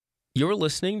You're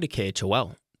listening to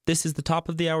KHOL. This is the top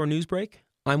of the hour news break.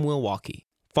 I'm Will Walkie.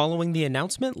 Following the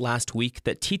announcement last week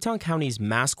that Teton County's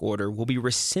mask order will be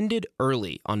rescinded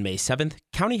early on May 7th,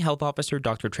 County Health Officer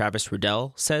Dr. Travis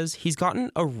Riddell says he's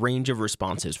gotten a range of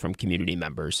responses from community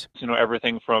members.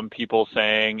 Everything from people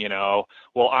saying,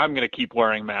 well, I'm going to keep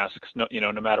wearing masks, no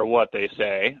matter what they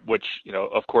say, which,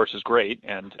 of course is great.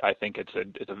 And I think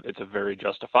it's a very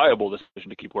justifiable decision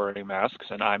to keep wearing masks.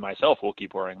 And I myself will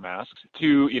keep wearing masks.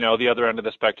 To, the other end of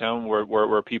the spectrum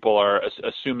where people are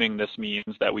assuming this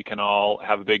means that we can all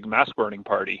have a big mask burning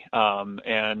party.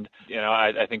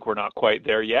 I think we're not quite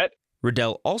there yet.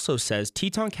 Riddell also says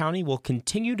Teton County will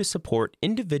continue to support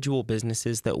individual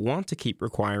businesses that want to keep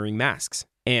requiring masks.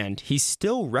 And he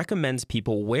still recommends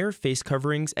people wear face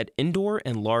coverings at indoor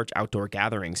and large outdoor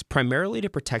gatherings, primarily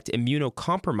to protect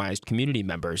immunocompromised community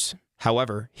members.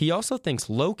 However, he also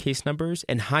thinks low case numbers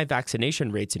and high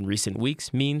vaccination rates in recent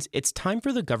weeks means it's time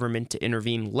for the government to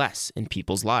intervene less in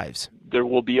people's lives. There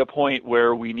will be a point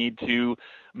where we need to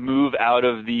move out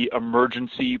of the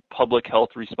emergency public health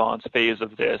response phase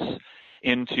of this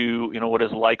into, what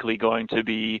is likely going to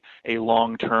be a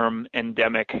long-term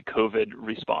endemic COVID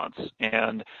response.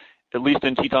 And at least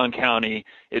in Teton County,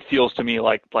 it feels to me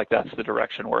like that's the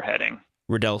direction we're heading.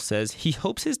 Riddell says he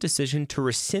hopes his decision to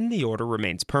rescind the order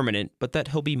remains permanent, but that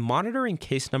he'll be monitoring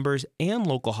case numbers and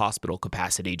local hospital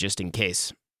capacity just in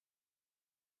case.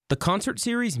 The concert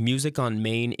series Music on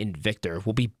Main in Victor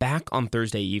will be back on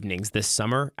Thursday evenings this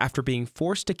summer after being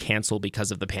forced to cancel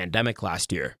because of the pandemic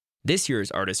last year. This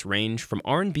year's artists range from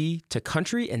R&B to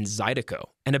country and Zydeco,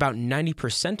 and about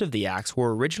 90% of the acts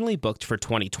were originally booked for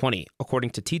 2020,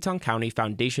 according to Teton County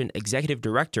Foundation Executive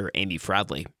Director Amy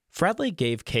Fradley. Fradley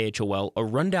gave KHOL a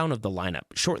rundown of the lineup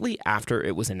shortly after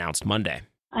it was announced Monday.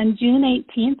 On June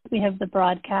 18th, we have the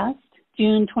broadcast.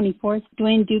 June 24th,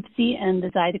 Dwayne Dupsy and the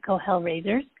Zydeco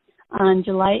Hellraisers. On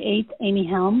July 8th, Amy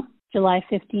Helm. July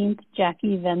 15th,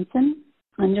 Jackie Venson.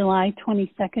 On July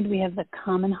 22nd, we have the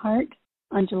Common Heart.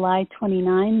 On July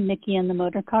 29th, Mickey and the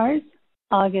Motorcars.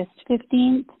 August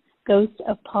 15th, Ghost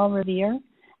of Paul Revere.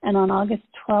 And on August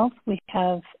 12th, we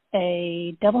have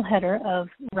a doubleheader of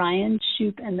Ryan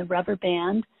Shoup and the Rubber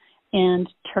Band and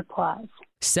Turquoise.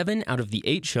 7 out of the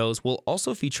 8 shows will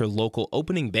also feature local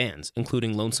opening bands,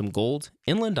 including Lonesome Gold,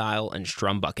 Inland Isle, and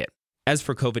Strumbucket. As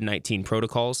for COVID-19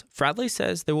 protocols, Fradley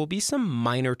says there will be some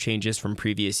minor changes from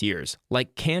previous years,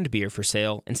 like canned beer for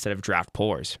sale instead of draft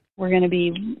pours. We're going to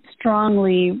be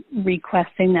strongly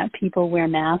requesting that people wear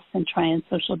masks and try and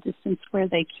social distance where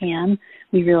they can.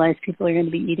 We realize people are going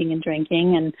to be eating and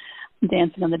drinking and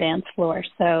dancing on the dance floor,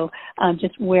 so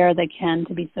just where they can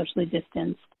to be socially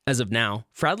distanced. As of now,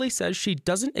 Fradley says she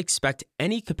doesn't expect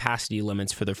any capacity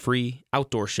limits for the free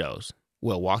outdoor shows.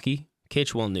 Will Walkie,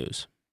 KHOL News.